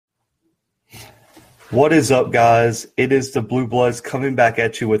What is up, guys? It is the Blue Bloods coming back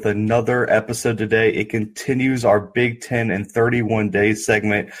at you with another episode today. It continues our Big 10 in 31 days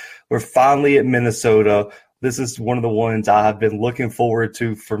segment. We're finally at Minnesota. This is one of the ones I have been looking forward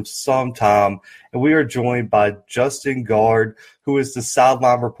to for some time. And we are joined by Justin Gaard, who is the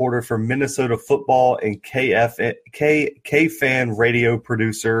sideline reporter for Minnesota football and K-Fan radio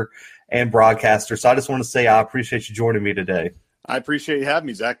producer and broadcaster. So I just want to say I appreciate you joining me today. I appreciate you having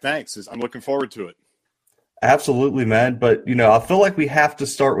me, Zach. Thanks. I'm looking forward to it. Absolutely, man. But, I feel like we have to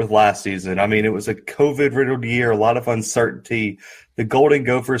start with last season. I mean, it was a COVID-riddled year, a lot of uncertainty. The Golden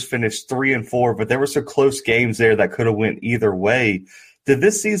Gophers finished 3-4, but there were some close games there that could have went either way. Did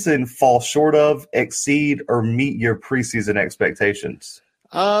this season fall short of, exceed, or meet your preseason expectations?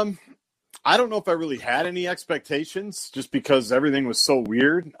 I don't know if I really had any expectations just because everything was so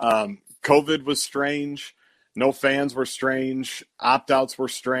weird. COVID was strange. No fans were strange. Opt-outs were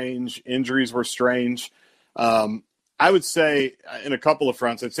strange. Injuries were strange. I would say in a couple of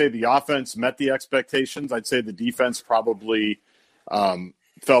fronts, I'd say the offense met the expectations. I'd say the defense probably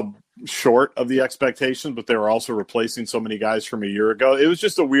fell short of the expectations, but they were also replacing so many guys from a year ago. It was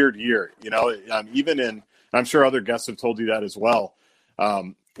just a weird year, I'm sure other guests have told you that as well.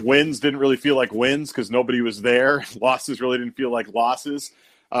 Wins didn't really feel like wins because nobody was there. Losses really didn't feel like losses.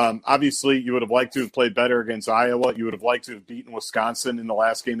 Obviously, you would have liked to have played better against Iowa. You would have liked to have beaten Wisconsin in the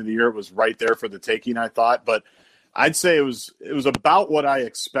last game of the year. It was right there for the taking, I thought. But I'd say it was about what I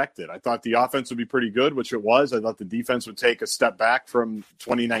expected. I thought the offense would be pretty good, which it was. I thought the defense would take a step back from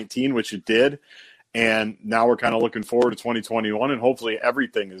 2019, which it did. And now we're kind of looking forward to 2021, and hopefully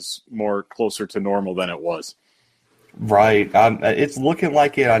everything is more closer to normal than it was. Right. It's looking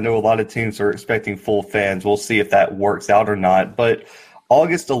like it. I know a lot of teams are expecting full fans. We'll see if that works out or not. But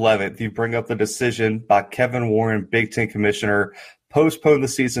August 11th, you bring up the decision by Kevin Warren, Big Ten commissioner, postpone the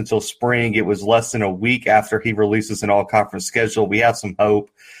season until spring. It was less than a week after he releases an all-conference schedule. We have some hope.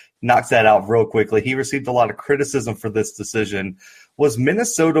 Knocks that out real quickly. He received a lot of criticism for this decision. Was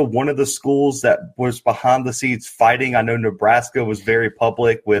Minnesota one of the schools that was behind the scenes fighting? I know Nebraska was very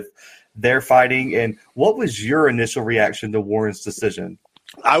public with their fighting. And what was your initial reaction to Warren's decision?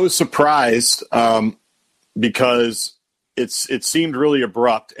 I was surprised because it seemed really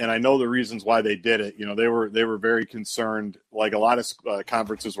abrupt, and I know the reasons why they did it. They were very concerned, like a lot of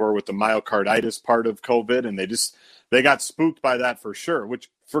conferences were, with the myocarditis part of COVID, and they got spooked by that for sure, which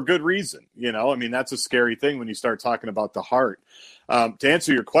for good reason. That's a scary thing when you start talking about the heart. To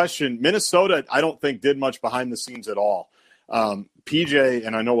answer your question, Minnesota, I don't think did much behind the scenes at all. PJ,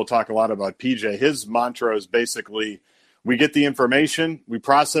 and I know we'll talk a lot about PJ, his mantra is basically, we get the information, we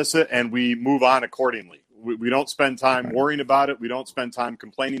process it, and we move on accordingly. We don't spend time worrying about it. We don't spend time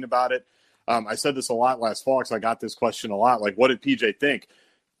complaining about it. I said this a lot last fall because I got this question a lot. Like, what did PJ think?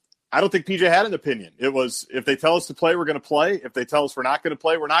 I don't think PJ had an opinion. It was, if they tell us to play, we're going to play. If they tell us we're not going to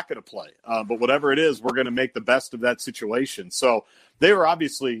play, we're not going to play. But whatever it is, we're going to make the best of that situation. So they were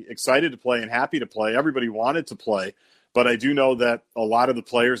obviously excited to play and happy to play. Everybody wanted to play. But I do know that a lot of the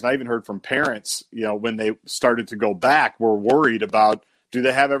players, and I even heard from parents, when they started to go back, were worried about, do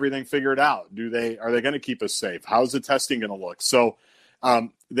they have everything figured out? Are they going to keep us safe? How's the testing going to look? So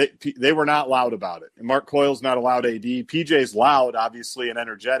they were not loud about it. And Mark Coyle's not a loud AD. PJ's loud, obviously, and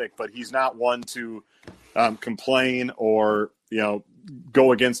energetic, but he's not one to complain or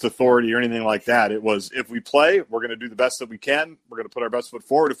go against authority or anything like that. It was, if we play, we're going to do the best that we can. We're going to put our best foot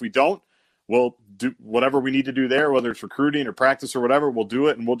forward. If we don't, we'll do whatever we need to do there, whether it's recruiting or practice or whatever, we'll do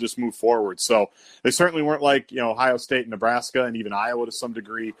it and we'll just move forward. So they certainly weren't like, Ohio State, Nebraska, and even Iowa to some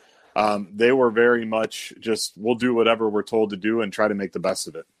degree. They were very much just, we'll do whatever we're told to do and try to make the best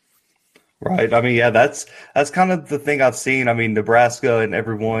of it. Right. That's kind of the thing I've seen. Nebraska and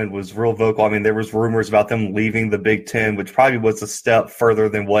everyone was real vocal. There was rumors about them leaving the Big Ten, which probably was a step further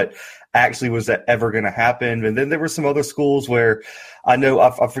than what actually was ever going to happen. And then there were some other schools where I know,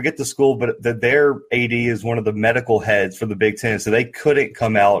 I forget the school, but their AD is one of the medical heads for the Big Ten, so they couldn't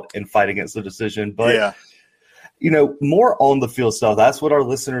come out and fight against the decision. But yeah. More on the field stuff. That's what our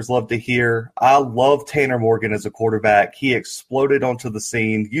listeners love to hear. I love Tanner Morgan as a quarterback. He exploded onto the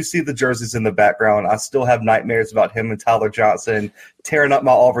scene. You see the jerseys in the background. I still have nightmares about him and Tyler Johnson tearing up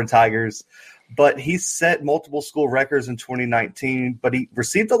my Auburn Tigers. But he set multiple school records in 2019, but he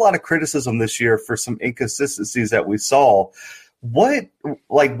received a lot of criticism this year for some inconsistencies that we saw. What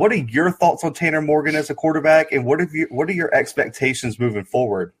are your thoughts on Tanner Morgan as a quarterback, and what are your expectations moving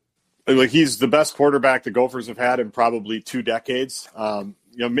forward? He's the best quarterback the Gophers have had in probably 2 decades.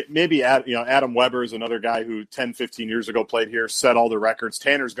 Maybe Adam Weber is another guy who 10, 15 years ago played here, set all the records.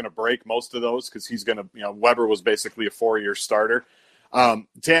 Tanner's going to break most of those because he's going to, Weber was basically a 4-year starter.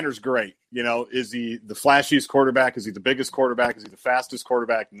 Tanner's great. Is he the flashiest quarterback? Is he the biggest quarterback? Is he the fastest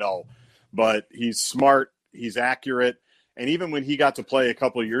quarterback? No. But he's smart. He's accurate. And even when he got to play a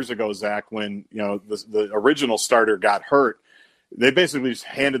couple of years ago, Zach, when the original starter got hurt, they basically just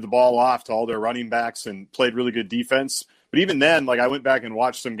handed the ball off to all their running backs and played really good defense. But even then, I went back and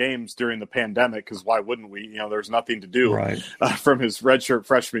watched some games during the pandemic because why wouldn't we? There's nothing to do from his redshirt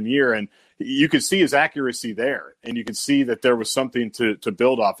freshman year. And you could see his accuracy there. And you could see that there was something to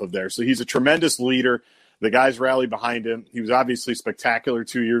build off of there. So he's a tremendous leader. The guys rally behind him. He was obviously spectacular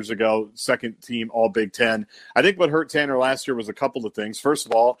 2 years ago, second team All Big Ten. I think what hurt Tanner last year was a couple of things. First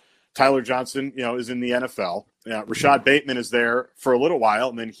of all, Tyler Johnson, is in the NFL. Rashad Bateman is there for a little while,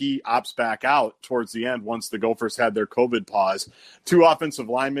 and then he opts back out towards the end once the Gophers had their COVID pause. 2 offensive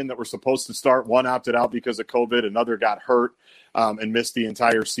linemen that were supposed to start, one opted out because of COVID, another got hurt and missed the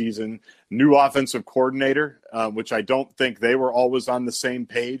entire season. New offensive coordinator, which I don't think they were always on the same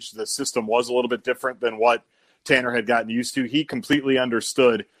page. The system was a little bit different than what Tanner had gotten used to. He completely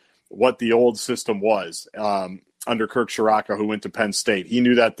understood what the old system was. Under Kirk Shiraka, who went to Penn State. He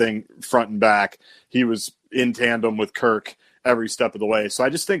knew that thing front and back. He was in tandem with Kirk every step of the way. So I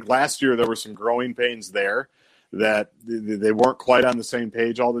just think last year there were some growing pains there that they weren't quite on the same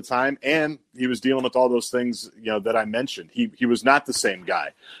page all the time. And he was dealing with all those things, that I mentioned. He was not the same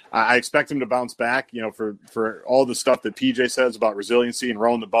guy. I expect him to bounce back, for all the stuff that PJ says about resiliency and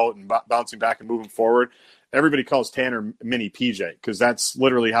rowing the boat and bouncing back and moving forward. Everybody calls Tanner Mini PJ because that's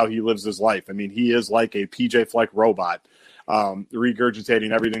literally how he lives his life. I mean, he is like a PJ Fleck robot,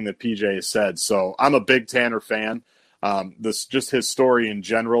 regurgitating everything that PJ has said. So I'm a big Tanner fan. Just his story in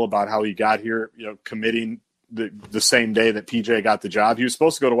general about how he got here, committing the same day that PJ got the job. He was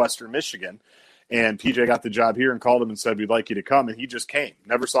supposed to go to Western Michigan, and PJ got the job here and called him and said, "We'd like you to come." And he just came.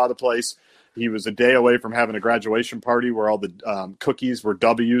 Never saw the place. He was a day away from having a graduation party where all the cookies were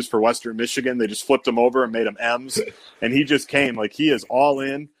W's for Western Michigan. They just flipped them over and made them M's. And he just came. He is all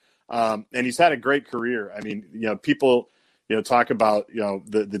in. And he's had a great career. I mean, people, talk about,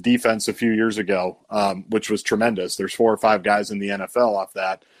 the defense a few years ago, which was tremendous. There's 4 or 5 guys in the NFL off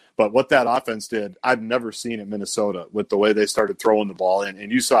that. But what that offense did, I've never seen in Minnesota with the way they started throwing the ball.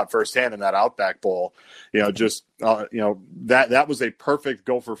 And you saw it firsthand in that Outback Bowl. That was a perfect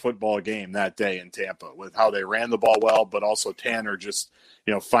Gopher football game that day in Tampa with how they ran the ball well, but also Tanner just,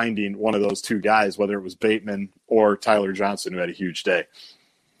 finding one of those 2 guys, whether it was Bateman or Tyler Johnson, who had a huge day.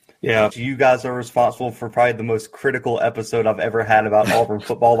 Yeah, you guys are responsible for probably the most critical episode I've ever had about Auburn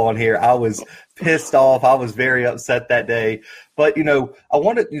football on here. I was pissed off. I was very upset that day. But, I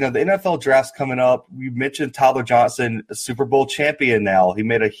wanted, the NFL draft's coming up. You mentioned Tyler Johnson, a Super Bowl champion now. He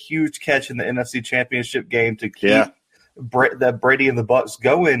made a huge catch in the NFC Championship game to keep the Brady and the Bucs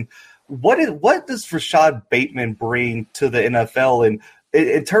going. What does Rashad Bateman bring to the NFL? And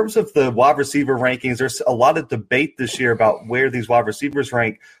in terms of the wide receiver rankings, there's a lot of debate this year about where these wide receivers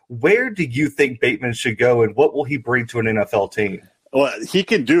rank. Where do you think Bateman should go, and what will he bring to an NFL team? Well, he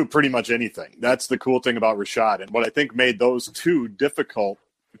can do pretty much anything. That's the cool thing about Rashad. And what I think made those 2 difficult,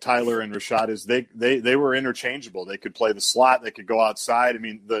 Tyler and Rashad, is they were interchangeable. They could play the slot. They could go outside. I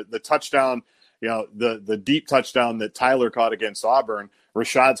mean, the touchdown, the deep touchdown that Tyler caught against Auburn,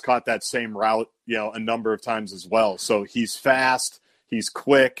 Rashad's caught that same route, a number of times as well. So he's fast. He's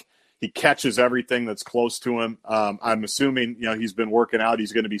quick. He catches everything that's close to him. I'm assuming, he's been working out.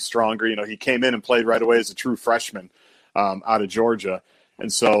 He's going to be stronger. He came in and played right away as a true freshman out of Georgia.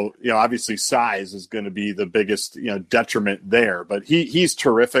 And so, obviously size is going to be the biggest, detriment there. But he's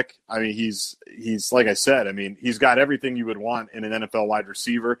terrific. I mean, he's like I said, I mean, he's got everything you would want in an NFL wide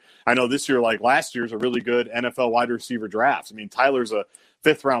receiver. I know this year, like last year's a really good NFL wide receiver draft. I mean, Tyler's a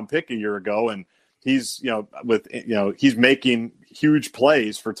 5th-round pick a year ago, and he's, he's making huge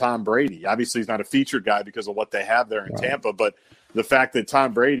plays for Tom Brady. Obviously, he's not a featured guy because of what they have there in Tampa, but the fact that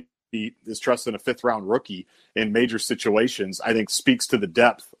Tom Brady is trusting a 5th-round rookie in major situations, I think speaks to the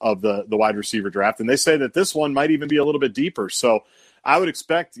depth of the wide receiver draft. And they say that this one might even be a little bit deeper. So I would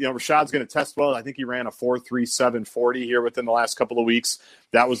expect, Rashad's going to test well. I think he ran a 4.37 40 here within the last couple of weeks.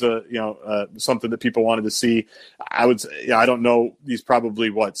 That was something that people wanted to see. I would say, I don't know. He's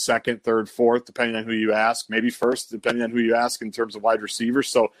probably second, third, fourth, depending on who you ask, maybe first, depending on who you ask in terms of wide receivers.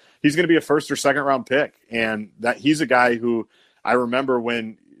 So he's going to be a 1st or 2nd round pick. And that he's a guy who I remember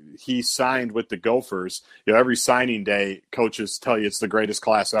when he signed with the Gophers, every signing day, coaches tell you it's the greatest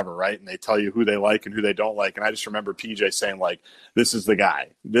class ever, right? And they tell you who they like and who they don't like. And I just remember PJ saying, this is the guy.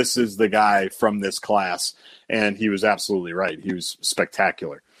 This is the guy from this class. And he was absolutely right. He was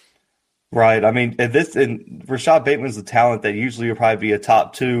spectacular. Right. I mean, and Rashad Bateman's a talent that usually would probably be a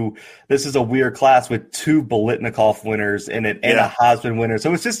top two. This is a weird class with two Bolitnikoff winners and a Yeah. Heisman winner.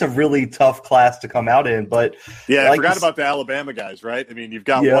 So it's just a really tough class to come out in. But Yeah, I like, forgot about the Alabama guys, right? I mean, you've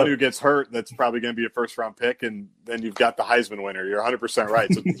got yeah, one who gets hurt that's probably going to be a first-round pick, and then you've got the Heisman winner. You're 100%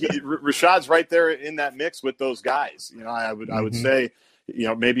 right. So Rashad's right there in that mix with those guys. You know, I would say, you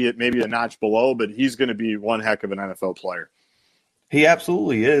know, maybe a notch below, but he's going to be one heck of an NFL player. he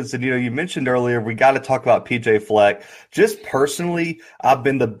absolutely is. And, you mentioned earlier, we got to talk about PJ Fleck. Just personally, I've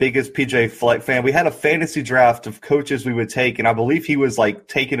been the biggest PJ Fleck fan. We had a fantasy draft of coaches we would take, and I believe he was like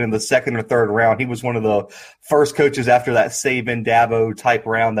taken in the second or third round. He was one of the first coaches after that Saban Dabo type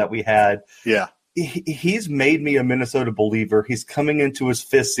round that we had. Yeah. He's made me a Minnesota believer. He's coming into his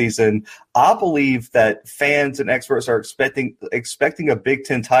fifth season. I believe that fans and experts are expecting a Big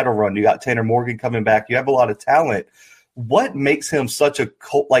Ten title run. You got Tanner Morgan coming back. You have a lot of talent. What makes him such a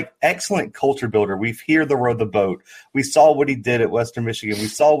excellent culture builder? We've here the row the boat. We saw what he did at Western Michigan. We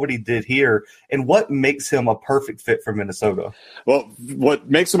saw what he did here. And what makes him a perfect fit for Minnesota? Well, what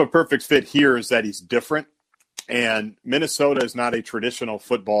makes him a perfect fit here is that he's different. And Minnesota is not a traditional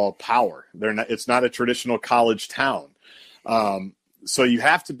football power. It's not a traditional college town. So you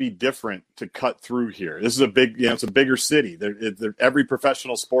have to be different to cut through here. This is it's a bigger city. Every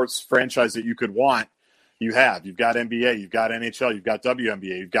professional sports franchise that you could want, you have. You've got NBA, you've got NHL, you've got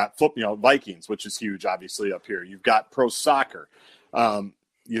WNBA, you've got football, Vikings, which is huge, obviously, up here. You've got pro soccer.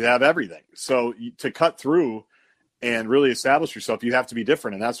 You have everything. So to cut through and really establish yourself, you have to be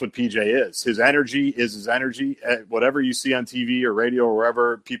different, and that's what PJ is. His energy is his energy. Whatever you see on TV or radio or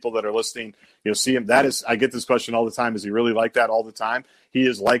wherever, people that are listening, see him. That is, I get this question all the time. Is he really like that all the time? He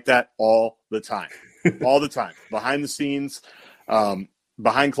is like that all the time, all the time, behind the scenes,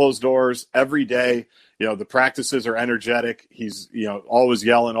 behind closed doors, every day. The practices are energetic. He's, always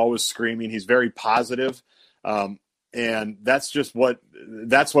yelling, always screaming. He's very positive. And that's what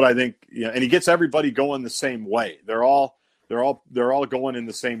I think, and he gets everybody going the same way. They're all going in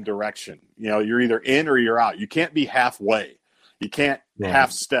the same direction. You're either in or you're out. You can't be halfway. You can't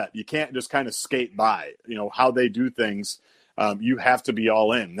half step. You can't just kind of skate by, how they do things. You have to be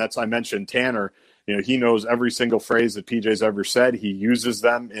all in. I mentioned Tanner, he knows every single phrase that PJ's ever said. He uses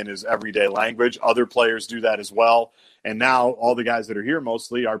them in his everyday language. Other players do that as well. And now all the guys that are here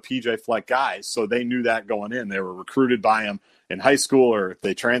mostly are PJ Fleck guys. So they knew that going in. They were recruited by him in high school, or if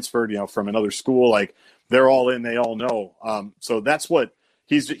they transferred, from another school, like they're all in, they all know. So that's what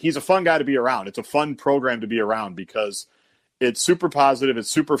he's a fun guy to be around. It's a fun program to be around because it's super positive.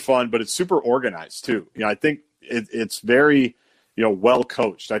 It's super fun, but it's super organized too. I think it's very, well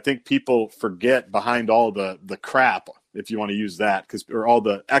coached. I think people forget behind all the crap, if you want to use that, or all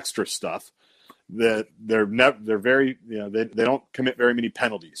the extra stuff, that they're very, they don't commit very many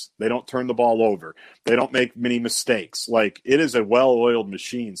penalties. They don't turn the ball over. They don't make many mistakes. Like, it is a well-oiled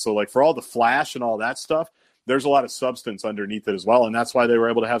machine. So, like, for all the flash and all that stuff, there's a lot of substance underneath it as well, and that's why they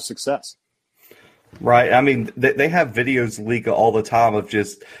were able to have success. Right. I mean, they have videos leak all the time of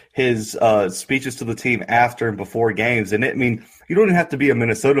just his speeches to the team after and before games. And you don't even have to be a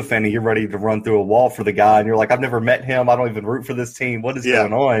Minnesota fan and you're ready to run through a wall for the guy. And you're like, I've never met him. I don't even root for this team. What is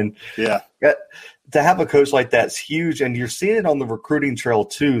going on? Yeah. To have a coach like that's huge. And you're seeing it on the recruiting trail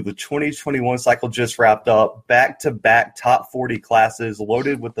too. The 2021 cycle just wrapped up, back-to-back top 40 classes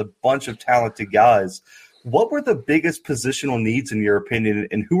loaded with a bunch of talented guys. What were the biggest positional needs in your opinion,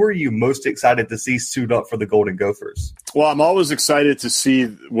 and who are you most excited to see suit up for the Golden Gophers? Well, I'm always excited to see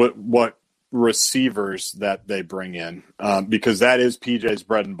what receivers that they bring in, because that is PJ's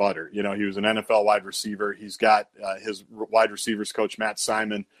bread and butter. He was an NFL wide receiver. He's got his wide receivers coach, Matt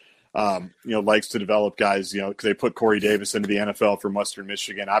Simon, likes to develop guys, because they put Corey Davis into the NFL from Western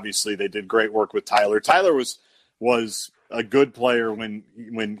Michigan. Obviously, they did great work with Tyler. Tyler was a good player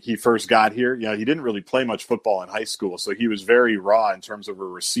when he first got here. He didn't really play much football in high school, so he was very raw in terms of a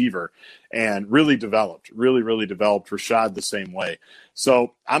receiver and really developed Rashad the same way.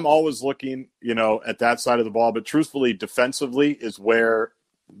 So I'm always looking, at that side of the ball, but truthfully, defensively is where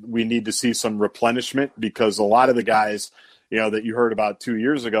we need to see some replenishment, because a lot of the guys, that you heard about 2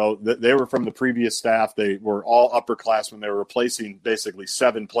 years ago, they were from the previous staff. They were all upperclassmen. They were replacing basically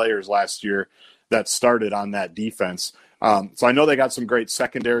 7 players last year that started on that defense. So I know they got some great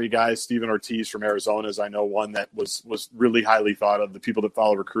secondary guys. Steven Ortiz from Arizona is, I know, one that was really highly thought of. The people that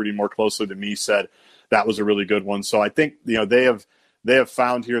follow recruiting more closely than me said that was a really good one. So I think, they have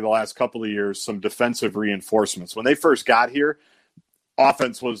found here the last couple of years some defensive reinforcements. When they first got here,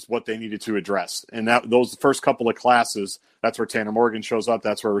 offense was what they needed to address. And those first couple of classes, that's where Tanner Morgan shows up.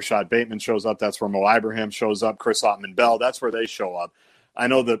 That's where Rashad Bateman shows up. That's where Mo Ibrahim shows up. Chris Ottman-Bell, that's where they show up. I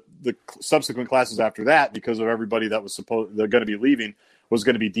know that the subsequent classes after that, because of everybody that was they're going to be leaving, was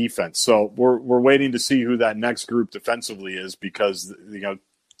going to be defense. So we're waiting to see who that next group defensively is, because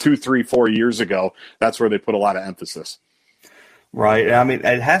 2, 3, 4 years ago, that's where they put a lot of emphasis. Right. I mean,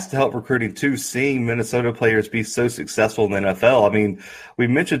 it has to help recruiting too, seeing Minnesota players be so successful in the NFL. I mean, we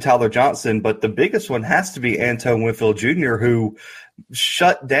mentioned Tyler Johnson, but the biggest one has to be Antoine Winfield Jr., who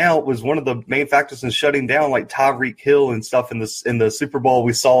was one of the main factors in shutting down like Tyreek Hill and stuff in the Super Bowl.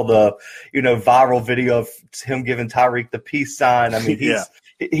 We saw the viral video of him giving Tyreek the peace sign. I mean,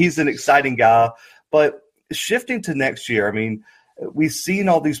 he's an exciting guy. But shifting to next year, I mean, we've seen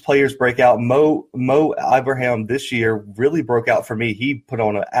all these players break out. Mo Abraham this year really broke out for me. He put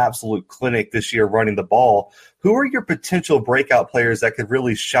on an absolute clinic this year running the ball. Who are your potential breakout players that could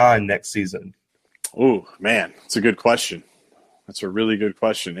really shine next season? Oh, man, it's a good question. That's a really good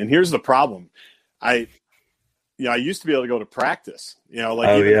question. And here's the problem. I used to be able to go to practice,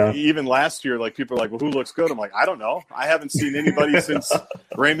 even last year, like people are like, well, who looks good? I'm like, I don't know. I haven't seen anybody since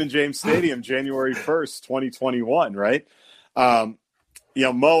Raymond James Stadium, January 1st, 2021. Right.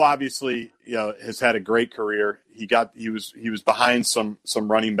 Mo obviously, has had a great career. He was behind some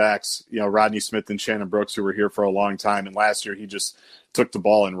running backs, Rodney Smith and Shannon Brooks, who were here for a long time. And last year he just took the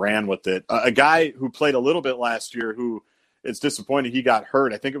ball and ran with it. A guy who played a little bit last year, who it's disappointing he got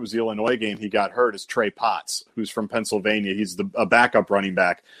hurt. I think it was the Illinois game he got hurt, is Trey Potts, who's from Pennsylvania. He's a backup running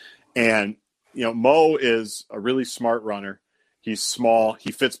back. And, Mo is a really smart runner. He's small.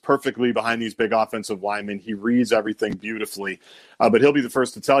 He fits perfectly behind these big offensive linemen. He reads everything beautifully. But he'll be the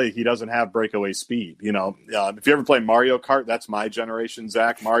first to tell you he doesn't have breakaway speed. If you ever play Mario Kart, that's my generation,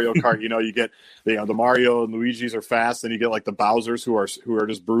 Zach. Mario Kart, you get the Mario and Luigi's are fast, and you get like the Bowsers who are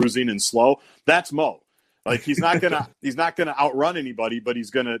just bruising and slow. That's Mo. Like he's not gonna outrun anybody, but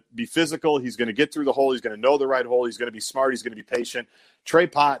he's gonna be physical. He's gonna get through the hole. He's gonna know the right hole. He's gonna be smart. He's gonna be patient. Trey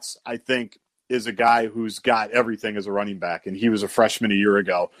Potts, I think, is a guy who's got everything as a running back, and he was a freshman a year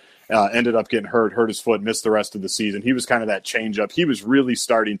ago. Ended up getting hurt his foot, missed the rest of the season. He was kind of that change-up. He was really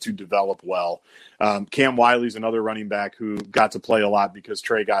starting to develop well. Cam Wiley's another running back who got to play a lot because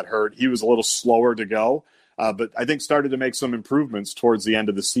Trey got hurt. He was a little slower to go, but I think started to make some improvements towards the end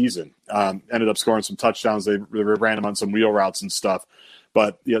of the season. Ended up scoring some touchdowns. They ran him on some wheel routes and stuff.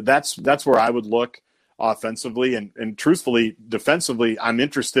 But that's where I would look offensively, and truthfully, defensively, I'm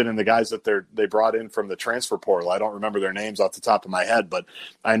interested in the guys that they brought in from the transfer portal. I don't remember their names off the top of my head, but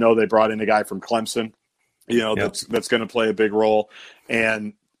I know they brought in a guy from Clemson, that's going to play a big role.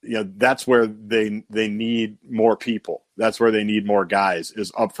 And, that's where they need more people. That's where they need more guys,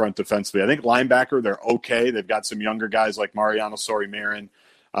 is up front defensively. I think linebacker, they're okay. They've got some younger guys like Mariano Sori-Marin,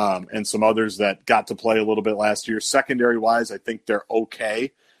 and some others that got to play a little bit last year. Secondary wise, I think they're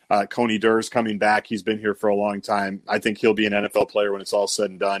okay. Coney Durr's coming back. He's been here for a long time. I think he'll be an NFL player when it's all said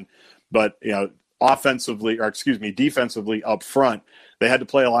and done. But, defensively up front, they had to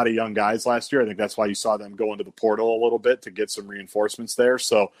play a lot of young guys last year. I think that's why you saw them go into the portal a little bit to get some reinforcements there.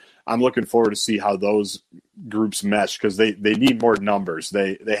 So I'm looking forward to see how those groups mesh, because they need more numbers.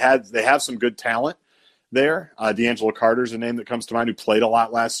 They have some good talent there. D'Angelo Carter's a name that comes to mind, who played a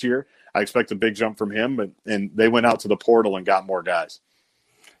lot last year. I expect a big jump from him, and they went out to the portal and got more guys.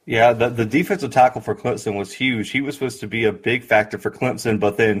 Yeah, the defensive tackle for Clemson was huge. He was supposed to be a big factor for Clemson,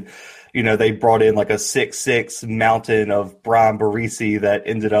 but then, they brought in like a 6'6" mountain of Brian Barisi that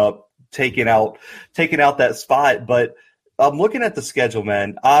ended up taking out that spot. But I'm looking at the schedule,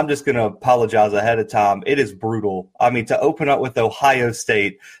 man. I'm just going to apologize ahead of time. It is brutal. I mean, to open up with Ohio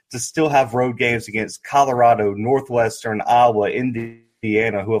State, to still have road games against Colorado, Northwestern, Iowa,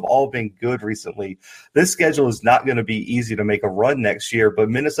 Indiana, who have all been good recently. This schedule is not going to be easy to make a run next year, but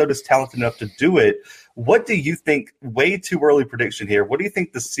Minnesota's talented enough to do it. What do you think, way too early prediction here, what do you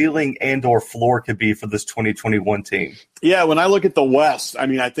think the ceiling and or floor could be for this 2021 team? Yeah, when I look at the West, I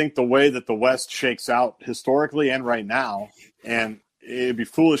mean, I think the way that the West shakes out historically and right now, and it'd be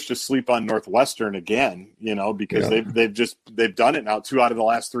foolish to sleep on Northwestern again, because they've done it now 2 out of the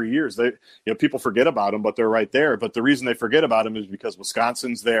last 3 years. People forget about them, but they're right there. But the reason they forget about them is because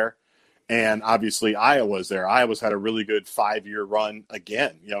Wisconsin's there, and obviously Iowa's there. Iowa's had a really good 5-year run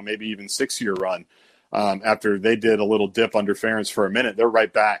again, maybe even 6-year run. After they did a little dip under Ferentz for a minute, they're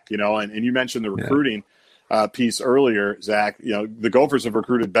right back, and you mentioned the recruiting piece earlier, Zach. The Gophers have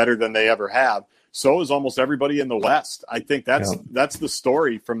recruited better than they ever have. So is almost everybody in the West. I think that's the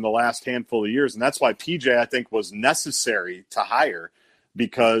story from the last handful of years. And that's why PJ, I think, was necessary to hire,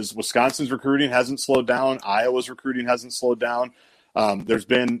 because Wisconsin's recruiting hasn't slowed down. Iowa's recruiting hasn't slowed down. There's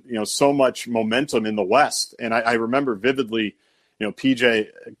been, so much momentum in the West. And I remember vividly, PJ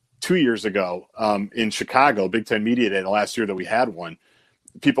 2 years ago in Chicago, Big Ten Media Day, the last year that we had one.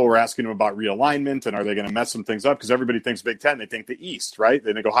 people were asking him about realignment and are they going to mess some things up? Because everybody thinks Big Ten, they think the East, right?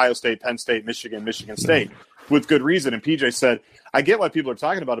 They think Ohio State, Penn State, Michigan State, with good reason. And PJ said, I get why people are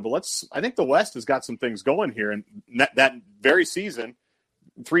talking about it, but I think the West has got some things going here. And that very season,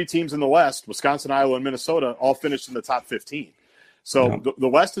 3 teams in the West, Wisconsin, Iowa, and Minnesota, all finished in the top 15. So the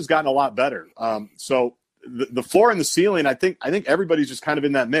West has gotten a lot better. So the floor and the ceiling, I think everybody's just kind of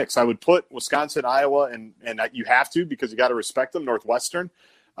in that mix. I would put Wisconsin, Iowa, and you have to, because you got to respect them, Northwestern,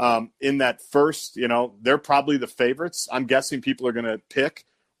 in that first. They're probably the favorites. I'm guessing people are going to pick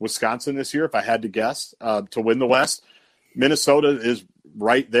Wisconsin this year, if I had to guess, to win the West. Minnesota is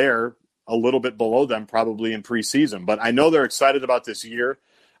right there, a little bit below them probably in preseason. But I know they're excited about this year.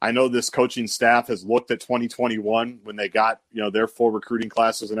 I know this coaching staff has looked at 2021 when they got, their full recruiting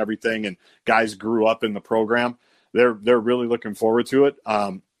classes and everything, and guys grew up in the program. They're really looking forward to it.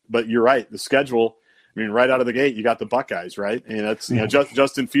 But you're right, the schedule. I mean, right out of the gate, you got the Buckeyes, right? And that's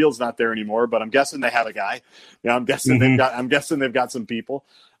Justin Fields not there anymore, but I'm guessing they have a guy. I'm guessing they've got some people.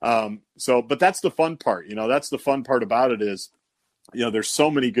 But that's the fun part. That's the fun part about it is, there's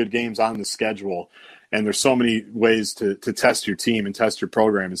so many good games on the schedule. And there's so many ways to test your team and test your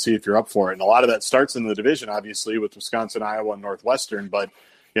program and see if you're up for it. And a lot of that starts in the division, obviously, with Wisconsin, Iowa, and Northwestern. But,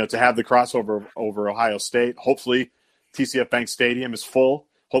 to have the crossover over Ohio State, hopefully TCF Bank Stadium is full.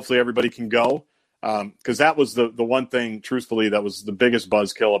 Hopefully everybody can go. Because that was the one thing, truthfully, that was the biggest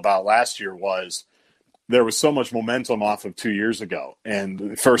buzzkill about last year was there was so much momentum off of 2 years ago. And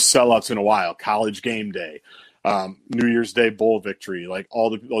the first sellouts in a while, College game day, New Year's Day bowl victory, like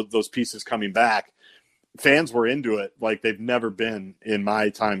all those pieces coming back. Fans were into it like they've never been in my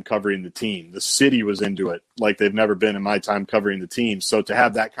time covering the team. The city was into it like they've never been in my time covering the team. So to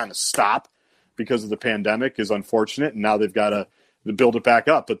have that kind of stop because of the pandemic is unfortunate, and now they've got to build it back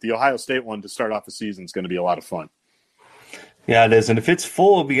up. But the Ohio State one to start off the season is going to be a lot of fun. Yeah, it is. And if it's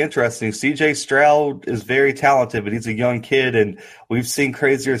full, it'll be interesting. CJ Stroud is very talented, but he's a young kid, and we've seen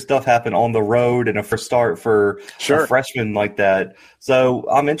crazier stuff happen on the road and a first start for a freshman like that. So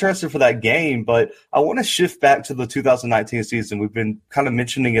I'm interested for that game, but I want to shift back to the 2019 season. We've been kind of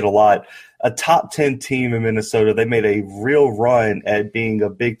mentioning it a lot. A top 10 team in Minnesota. They made a real run at being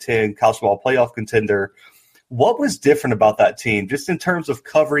a Big Ten college football playoff contender. What was different about that team, just in terms of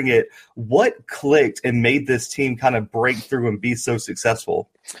covering it? What clicked and made this team kind of break through and be so successful?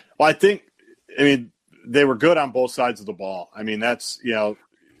 Well, they were good on both sides of the ball. I mean, that's,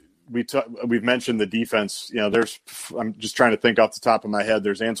 we've mentioned the defense. I'm just trying to think off the top of my head.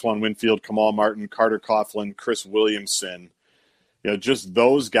 There's Antoine Winfield, Kamal Martin, Carter Coughlin, Chris Williamson. Just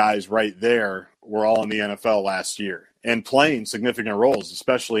those guys right there were all in the NFL last year and playing significant roles,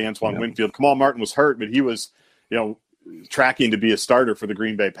 especially Antoine Winfield. Kamal Martin was hurt, but he was, tracking to be a starter for the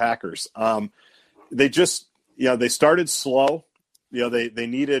Green Bay Packers. They just, they started slow. They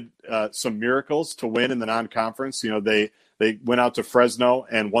needed some miracles to win in the non-conference. They went out to Fresno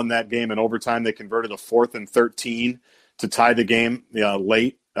and won that game in overtime. They converted a 4th and 13 to tie the game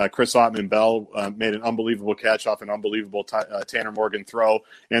late. Chris Ottman-Bell made an unbelievable catch off an unbelievable Tanner Morgan throw.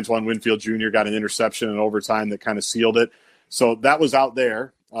 Antoine Winfield Jr. got an interception in overtime that kind of sealed it. So that was out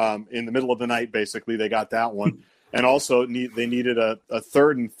there in the middle of the night, basically. They got that one. And also they needed a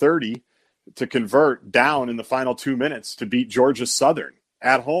 3rd and 30 to convert down in the final 2 minutes to beat Georgia Southern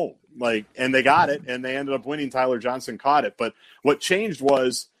at home. And they got it, and they ended up winning. Tyler Johnson caught it. But what changed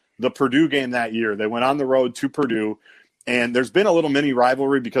was the Purdue game that year. They went on the road to Purdue. And there's been a little mini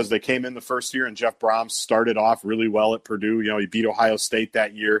rivalry because they came in the first year and Jeff Brom started off really well at Purdue. He beat Ohio State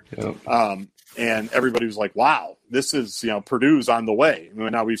that year. Yep. And everybody was like, wow, this is, Purdue's on the way.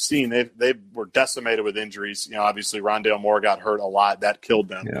 Now we've seen they were decimated with injuries. Obviously Rondale Moore got hurt a lot. That killed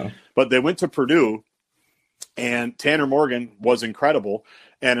them. Yeah. But they went to Purdue, and Tanner Morgan was incredible.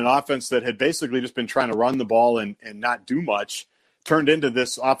 And an offense that had basically just been trying to run the ball and not do much turned into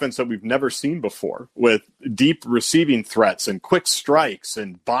this offense that we've never seen before, with deep receiving threats and quick strikes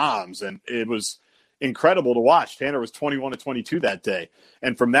and bombs. And it was incredible to watch. Tanner was 21-22 that day.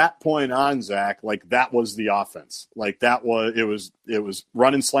 And from that point on, Zach, that was the offense. It was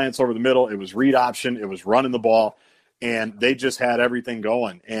running slants over the middle. It was read option. It was running the ball. And they just had everything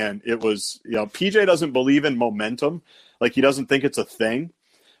going. And it was, PJ doesn't believe in momentum. He doesn't think it's a thing,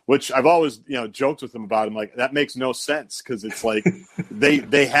 which I've always, joked with him about. I'm like, that makes no sense, because it's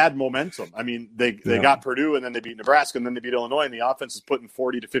they had momentum. I mean, they got Purdue, and then they beat Nebraska, and then they beat Illinois, and the offense is putting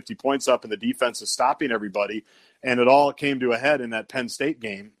 40 to 50 points up, and the defense is stopping everybody. And it all came to a head in that Penn State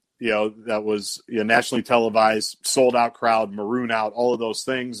game, that was nationally televised, sold-out crowd, maroon out, all of those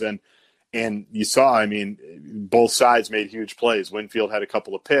things. And you saw, both sides made huge plays. Winfield had a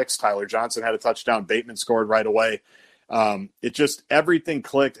couple of picks. Tyler Johnson had a touchdown. Bateman scored right away. It just, everything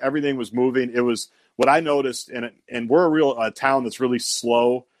clicked. Everything was moving. It was what I noticed. And we're a real town that's really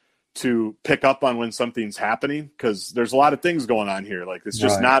slow to pick up on when something's happening, because there's a lot of things going on here. Like, it's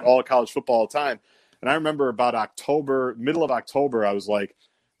just not all college football all the time. And I remember about middle of October, I was like,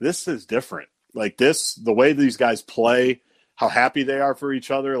 this is different. Like, the way these guys play, how happy they are for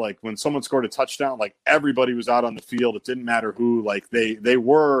each other. Like, when someone scored a touchdown, like, everybody was out on the field. It didn't matter who. Like, they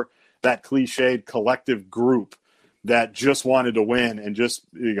were that cliched collective group that just wanted to win and just,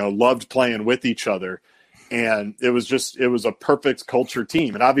 loved playing with each other. And it was a perfect culture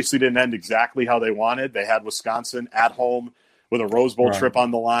team. It obviously didn't end exactly how they wanted. They had Wisconsin at home with a Rose Bowl trip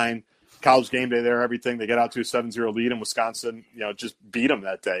on the line. College game day there, everything. They get out to a 7-0 lead, and Wisconsin, just beat them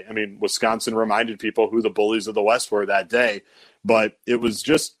that day. I mean, Wisconsin reminded people who the bullies of the West were that day. But it was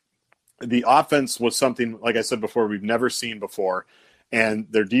just, the offense was something, like I said before, we've never seen before. And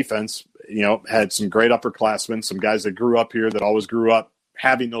their defense, had some great upperclassmen, some guys that grew up here, that always grew up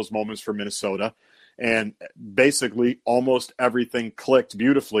having those moments for Minnesota. And basically almost everything clicked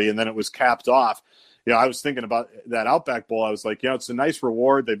beautifully, and then it was capped off. I was thinking about that Outback Bowl. I was like, it's a nice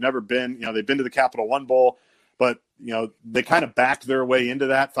reward. They've never been, they've been to the Capital One Bowl, but, they kind of backed their way into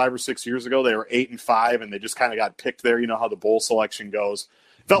that 5 or 6 years ago. They were 8-5, and they just kind of got picked there. You know how the bowl selection goes.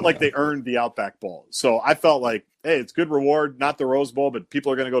 Felt like they earned the Outback Bowl. So I felt like, hey, it's good reward, not the Rose Bowl, but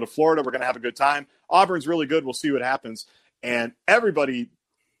people are going to go to Florida. We're going to have a good time. Auburn's really good. We'll see what happens. And everybody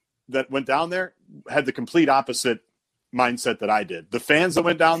that went down there had the complete opposite mindset that I did. The fans that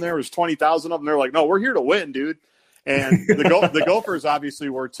went down there, was 20,000 of them. They're like, no, we're here to win, dude. And the Gophers obviously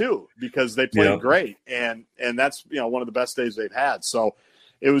were too, because they played great. And that's, one of the best days they've had. So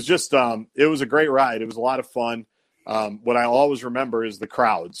it was just, it was a great ride. It was a lot of fun. What I always remember is the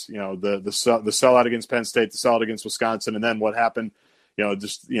crowds, the sellout against Penn State, the sellout against Wisconsin, and then what happened,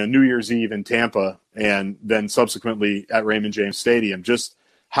 New Year's Eve in Tampa, and then subsequently at Raymond James Stadium. Just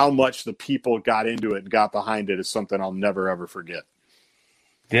how much the people got into it and got behind it is something I'll never, ever forget.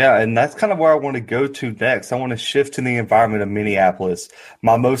 Yeah, and that's kind of where I want to go to next. I want to shift to the environment of Minneapolis,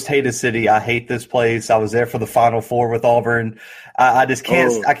 my most hated city. I hate this place. I was there for the Final Four with Auburn. I just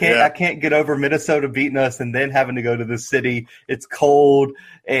can't. I can't get over Minnesota beating us and then having to go to this city. It's cold,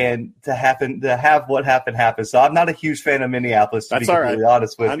 and to have what happened happen. So I'm not a huge fan of Minneapolis, to be completely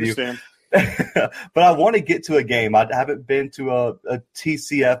honest with you. But I want to get to a game. I haven't been to a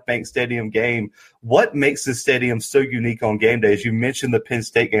TCF Bank Stadium game. What makes this stadium so unique on game days? You mentioned the Penn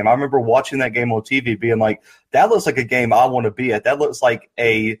State game. I remember watching that game on TV being like, that looks like a game I want to be at. That looks like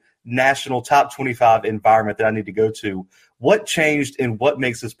a national top 25 environment that I need to go to. What changed, and what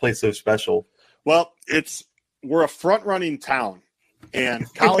makes this place so special? Well, we're a front-running town,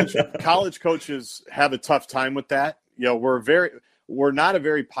 and college coaches have a tough time with that. We're not a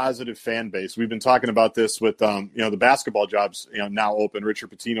very positive fan base. We've been talking about this with, the basketball jobs, now open.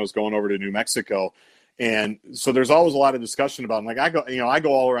 Richard Pitino's going over to New Mexico. And so there's always a lot of discussion about, like, I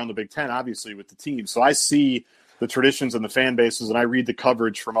go all around the Big Ten, obviously, with the team. So I see the traditions and the fan bases, and I read the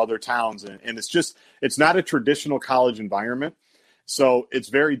coverage from other towns. And it's not a traditional college environment. So it's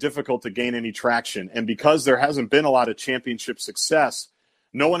very difficult to gain any traction. And because there hasn't been a lot of championship success,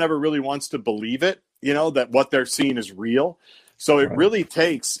 no one ever really wants to believe it, that what they're seeing is real. So it really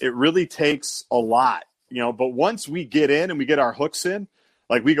takes a lot, but once we get in and we get our hooks in,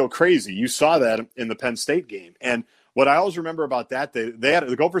 like, we go crazy. You saw that in the Penn State game. And what I always remember about that,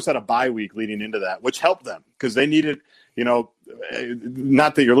 the Gophers had a bye week leading into that, which helped them because they needed,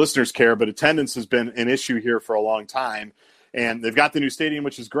 not that your listeners care, but attendance has been an issue here for a long time. And they've got the new stadium,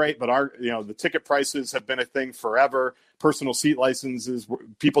 which is great, but the ticket prices have been a thing forever. Personal seat licenses,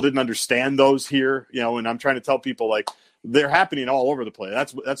 people didn't understand those here, and I'm trying to tell people, like, they're happening all over the place.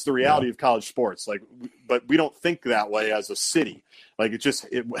 That's the reality of college sports. Like, but we don't think that way as a city. Like,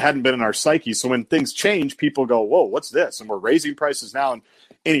 it hadn't been in our psyche. So when things change, people go, whoa, what's this? And we're raising prices now. And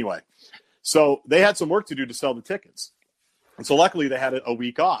anyway, so they had some work to do to sell the tickets. And so luckily they had a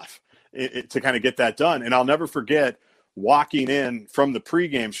week off to kind of get that done. And I'll never forget walking in from the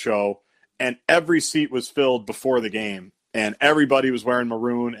pregame show, and every seat was filled before the game. And everybody was wearing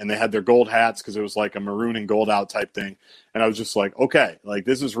maroon, and they had their gold hats because it was like a maroon and gold out type thing. And I was just like, okay, like,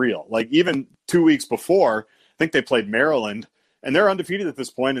 this is real. Like, even 2 weeks before, I think they played Maryland, and they're undefeated at this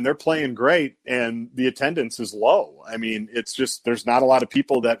point, and they're playing great, and the attendance is low. I mean, it's just, there's not a lot of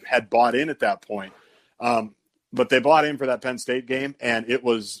people that had bought in at that point. But they bought in for that Penn State game, and it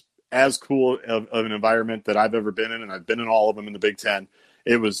was as cool of an environment that I've ever been in, and I've been in all of them in the Big Ten.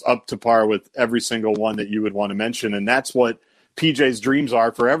 It was up to par with every single one that you would want to mention. And that's what PJ's dreams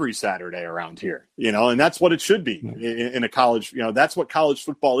are for every Saturday around here, and that's what it should be in a college, that's what college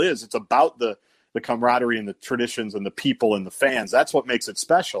football is. It's about the the camaraderie and the traditions and the people and the fans. That's what makes it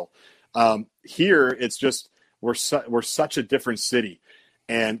special. Here, it's just we're such a different city,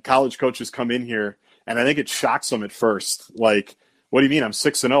 and college coaches come in here, and I think it shocks them at first. Like, what do you mean? I'm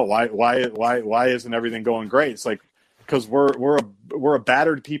 6-0. Why isn't everything going great? It's like, because we're a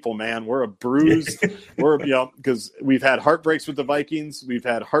battered people, man. We're a bruised. Because we've had heartbreaks with the Vikings, we've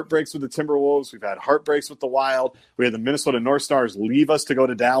had heartbreaks with the Timberwolves, we've had heartbreaks with the Wild. We had the Minnesota North Stars leave us to go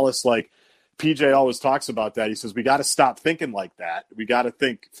to Dallas. Like, PJ always talks about that. He says we got to stop thinking like that. We got to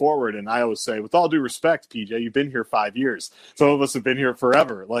think forward. And I always say, with all due respect, PJ, you've been here 5 years. Some of us have been here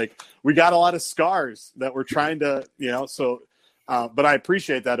forever. Like, we got a lot of scars that we're trying to, so. But I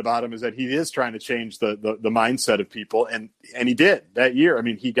appreciate that about him, is that he is trying to change the mindset of people, and he did that year. I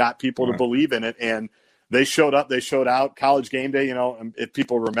mean, he got people to believe in it, and they showed up, they showed out. College game day, if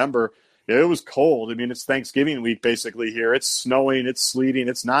people remember, it was cold. I mean, it's Thanksgiving week basically here. It's snowing, it's sleeting,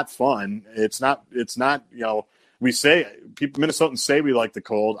 it's not fun. It's not. We say Minnesotans say we like the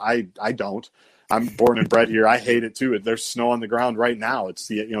cold. I don't. I'm born and bred here. I hate it too. There's snow on the ground right now. It's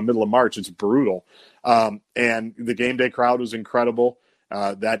the middle of March. It's brutal. And the game day crowd was incredible.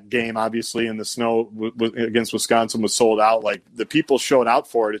 That game, obviously, in the snow against Wisconsin was sold out. Like, the people showed out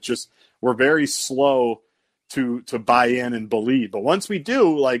for it. It's just we're very slow to buy in and believe. But once we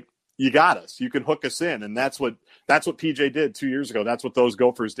do, like, you got us. You can hook us in, and that's what PJ did 2 years ago. That's what those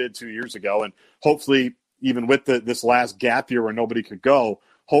Gophers did 2 years ago. And hopefully, even with this last gap year where nobody could go,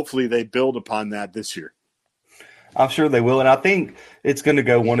 hopefully they build upon that this year. I'm sure they will, and I think it's going to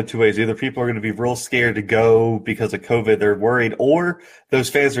go one of two ways. Either people are going to be real scared to go because of COVID, they're worried, or those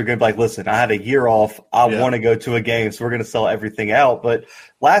fans are going to be like, listen, I had a year off. I want to go to a game, so we're going to sell everything out. But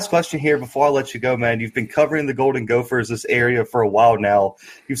last question here before I let you go, man. You've been covering the Golden Gophers, this area, for a while now.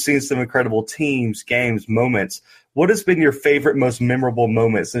 You've seen some incredible teams, games, moments. What has been your favorite, most memorable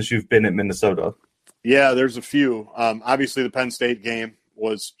moment since you've been at Minnesota? Yeah, there's a few. Obviously, the Penn State game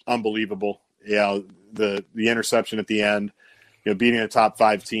was unbelievable. The interception at the end, beating a top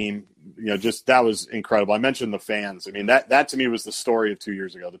 5 team, just that was incredible. I mentioned the fans. I mean, that to me was the story of 2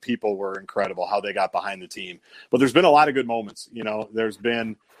 years ago. The people were incredible, how they got behind the team. But there's been a lot of good moments. There's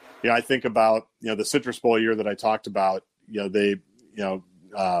been, I think about, the Citrus Bowl year that I talked about, they,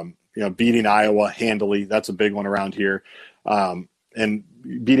 beating Iowa handily. That's a big one around here. And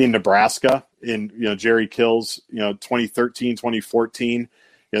beating Nebraska in, Jerry Kill's, 2013, 2014.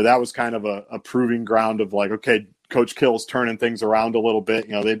 That was kind of a proving ground of like, okay, Coach Kill's turning things around a little bit.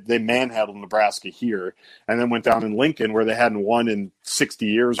 They manhandled Nebraska here and then went down in Lincoln where they hadn't won in 60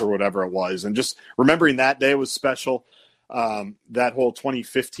 years or whatever it was. And just remembering that day was special. That whole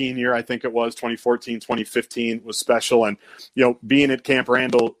 2015 year, I think it was 2014, 2015 was special. And, being at Camp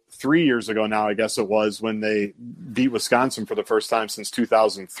Randall 3 years ago now, I guess it was, when they beat Wisconsin for the first time since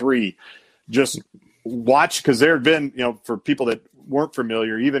 2003, just watch, because there had been, for people that weren't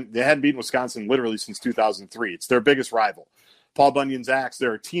familiar, even they hadn't beaten Wisconsin literally since 2003. It's their biggest rival. Paul Bunyan's axe,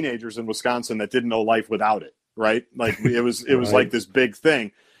 there are teenagers in Wisconsin that didn't know life without it, right? Like, it was right. Like this big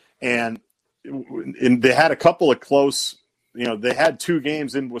thing. And they had a couple of close, they had 2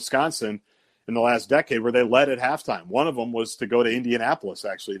 games in Wisconsin in the last decade where they led at halftime. One of them was to go to Indianapolis,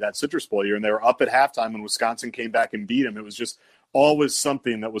 actually, that Citrus Bowl year, and they were up at halftime when Wisconsin came back and beat them. It was just always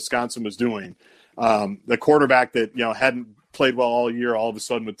something that Wisconsin was doing. The quarterback that, hadn't played well all year, all of a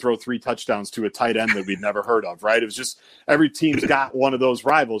sudden would throw 3 touchdowns to a tight end that we'd never heard of, right? It was just every team's got one of those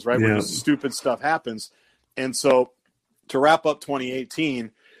rivals, right, where this stupid stuff happens. And so to wrap up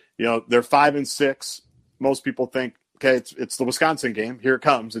 2018, they're 5-6. Most people think, okay, it's the Wisconsin game. Here it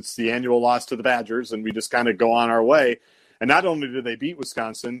comes. It's the annual loss to the Badgers, and we just kind of go on our way. And not only did they beat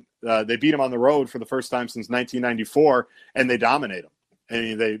Wisconsin, they beat them on the road for the first time since 1994, and they dominate them. I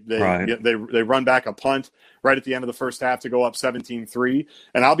mean, they run back a punt right at the end of the first half to go up 17-3.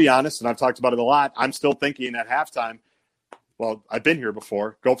 And I'll be honest, and I've talked about it a lot, I'm still thinking at halftime, well, I've been here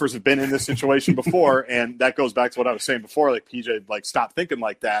before. Gophers have been in this situation before, and that goes back to what I was saying before, like PJ, like, stop thinking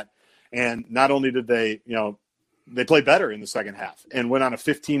like that. And not only did they, they played better in the second half and went on a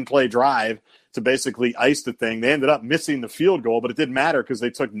 15-play drive to basically ice the thing. They ended up missing the field goal, but it didn't matter because they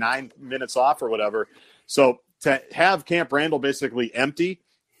took 9 minutes off or whatever. So to have Camp Randall basically empty,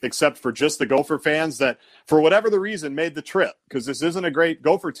 except for just the Gopher fans that, for whatever the reason, made the trip, because this isn't a great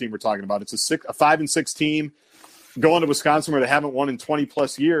Gopher team we're talking about. It's a 5-6 team going to Wisconsin where they haven't won in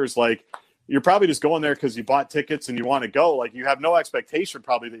 20-plus years. Like, you're probably just going there because you bought tickets and you want to go. Like, you have no expectation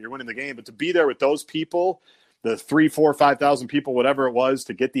probably that you're winning the game, but to be there with those people, the 3, 4, 5,000 people, whatever it was,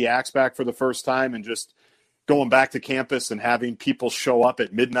 to get the axe back for the first time and just going back to campus and having people show up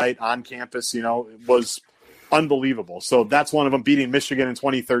at midnight on campus, it unbelievable. So that's one of them. Beating Michigan in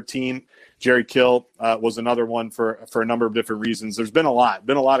 2013, Jerry Kill was another one for a number of different reasons. There's been a lot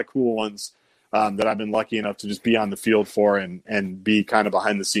of cool ones that I've been lucky enough to just be on the field for and be kind of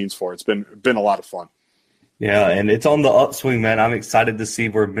behind the scenes for. It's been a lot of fun. Yeah, and it's on the upswing, man. I'm excited to see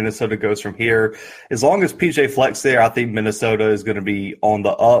where Minnesota goes from here. As long as PJ Fleck's there, I think Minnesota is going to be on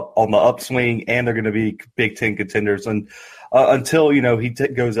the upswing, and they're going to be Big Ten contenders. And until he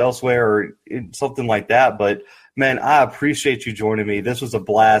goes elsewhere or something like that. But man, I appreciate you joining me. This was a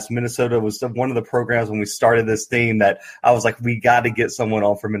blast. Minnesota was one of the programs when we started this theme that I was like, we got to get someone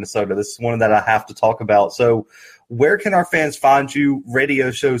on for Minnesota. This is one that I have to talk about. So where can our fans find you?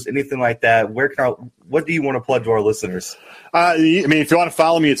 Radio shows, anything like that? What do you want to plug to our listeners? If you want to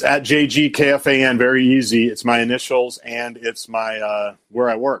follow me, it's at JGKFAN. Very easy. It's my initials and it's my where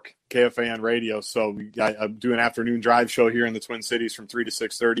I work, KFAN Radio. So I do an afternoon drive show here in the Twin Cities from 3 to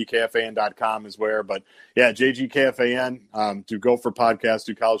 6:30. KFAN.com is where. But yeah, JGKFAN. Do Gopher podcast,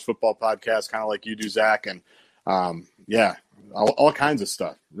 do college football podcast, kind of like you do, Zach, and all kinds of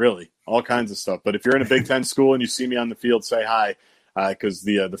stuff. Really, all kinds of stuff. But if you're in a Big Ten school and you see me on the field, say hi, because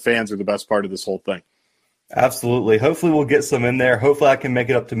the fans are the best part of this whole thing. Absolutely. Hopefully we'll get some in there. Hopefully I can make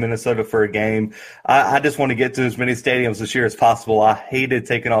it up to Minnesota for a game. I just want to get to as many stadiums this year as possible. I hated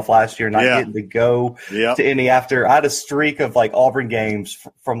taking off last year, not getting to go to any after. I had a streak of like Auburn games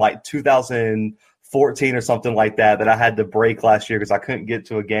from like 2014 or something like that I had to break last year because I couldn't get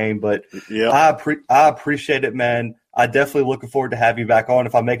to a game. But I appreciate it, man. I definitely looking forward to have you back on.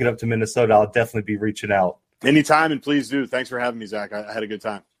 If I make it up to Minnesota, I'll definitely be reaching out. Anytime, and please do. Thanks for having me, Zach. I had a good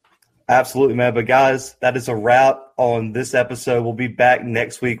time. Absolutely, man. But, guys, that is a wrap on this episode. We'll be back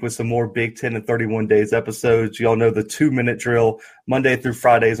next week with some more Big 10 and 31 Days episodes. You all know the 2-minute drill, Monday through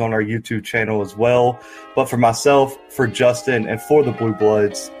Fridays on our YouTube channel as well. But for myself, for Justin, and for the Blue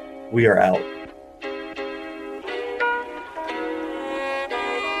Bloods, we are out.